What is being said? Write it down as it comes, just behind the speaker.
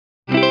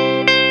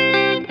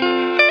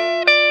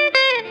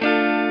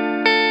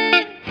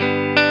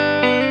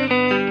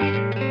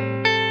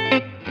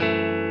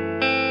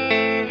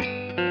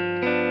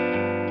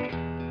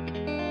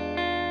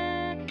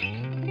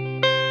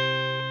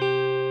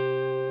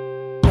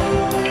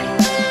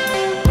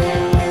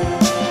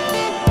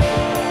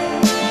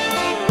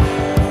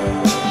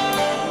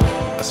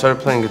started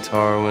playing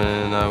guitar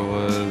when I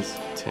was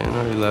 10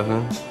 or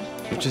 11.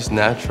 It was just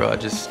natural. I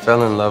just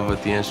fell in love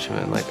with the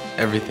instrument, like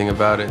everything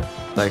about it.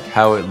 Like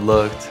how it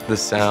looked, the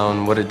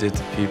sound, what it did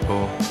to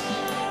people.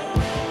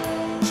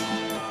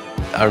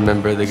 I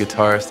remember the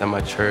guitarist at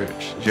my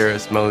church,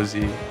 Jairus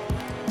Mosey.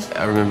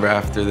 I remember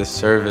after the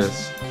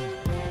service,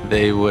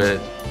 they would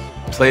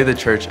play the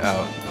church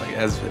out, like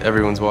as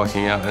everyone's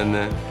walking out, and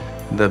then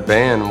the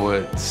band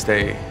would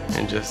stay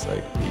and just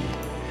like be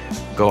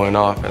going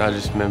off. And I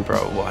just remember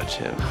I would watch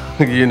him,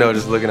 you know,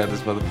 just looking at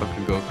this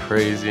motherfucker go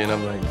crazy, and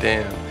I'm like,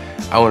 damn,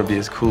 I want to be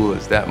as cool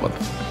as that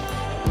motherfucker.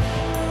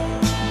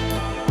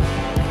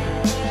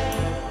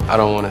 I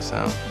don't want a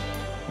sound.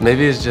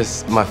 Maybe it's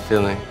just my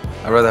feeling.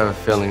 I'd rather have a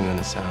feeling than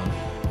a sound,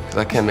 because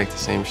I can't make the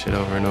same shit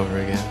over and over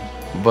again.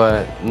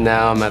 But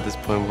now I'm at this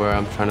point where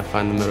I'm trying to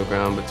find the middle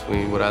ground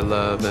between what I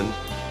love and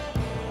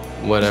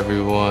what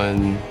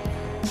everyone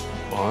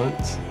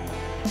wants.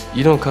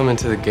 You don't come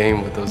into the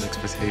game with those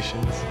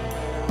expectations.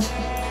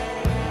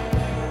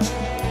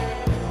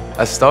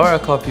 A star, I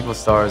call people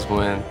stars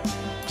when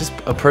just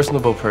a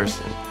personable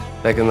person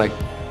that can like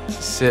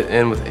sit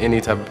in with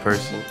any type of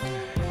person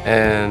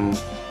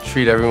and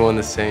treat everyone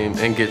the same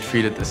and get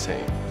treated the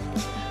same.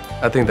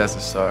 I think that's a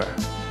star.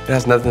 It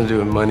has nothing to do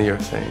with money or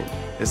fame.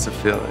 It's a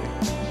feeling.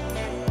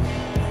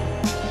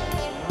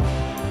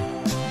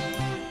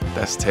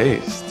 That's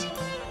taste.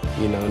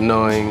 You know,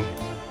 knowing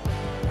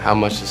how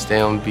much to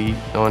stay on beat,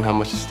 knowing how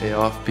much to stay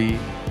off beat,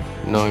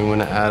 knowing when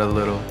to add a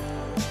little,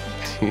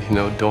 you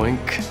know,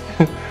 doink.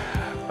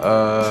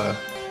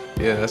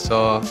 Yeah, that's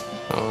all.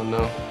 I don't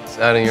know. It's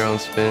adding your own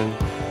spin.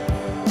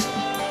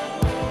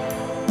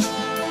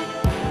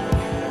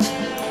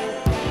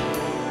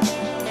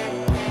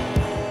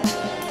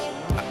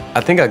 I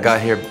think I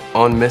got here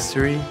on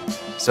mystery,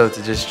 so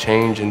to just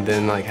change and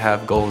then like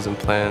have goals and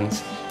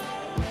plans,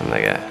 I'm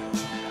like, yeah.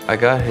 I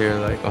got here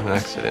like on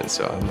accident,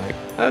 so I'm like,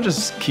 I'll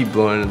just keep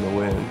blowing in the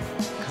wind,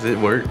 because it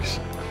works.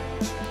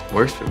 It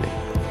works for me.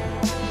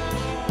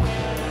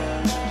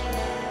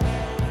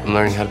 I'm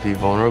learning how to be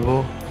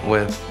vulnerable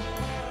with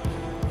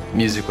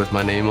music with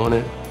my name on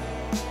it,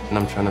 and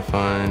I'm trying to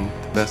find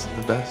the best of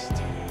the best.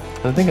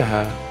 And I think I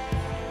have,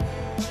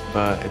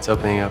 but it's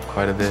opening up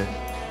quite a bit.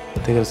 I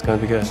think it's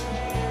gonna be good.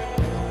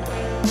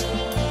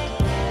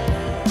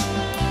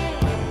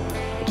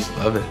 I just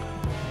love it.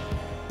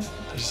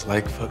 I just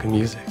like fucking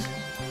music.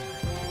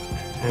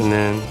 And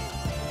then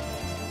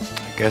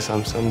I guess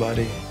I'm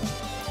somebody.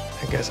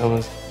 I guess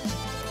I'm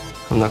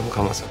not gonna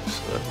call myself a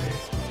celebrity.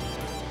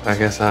 I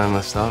guess I'm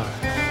a star.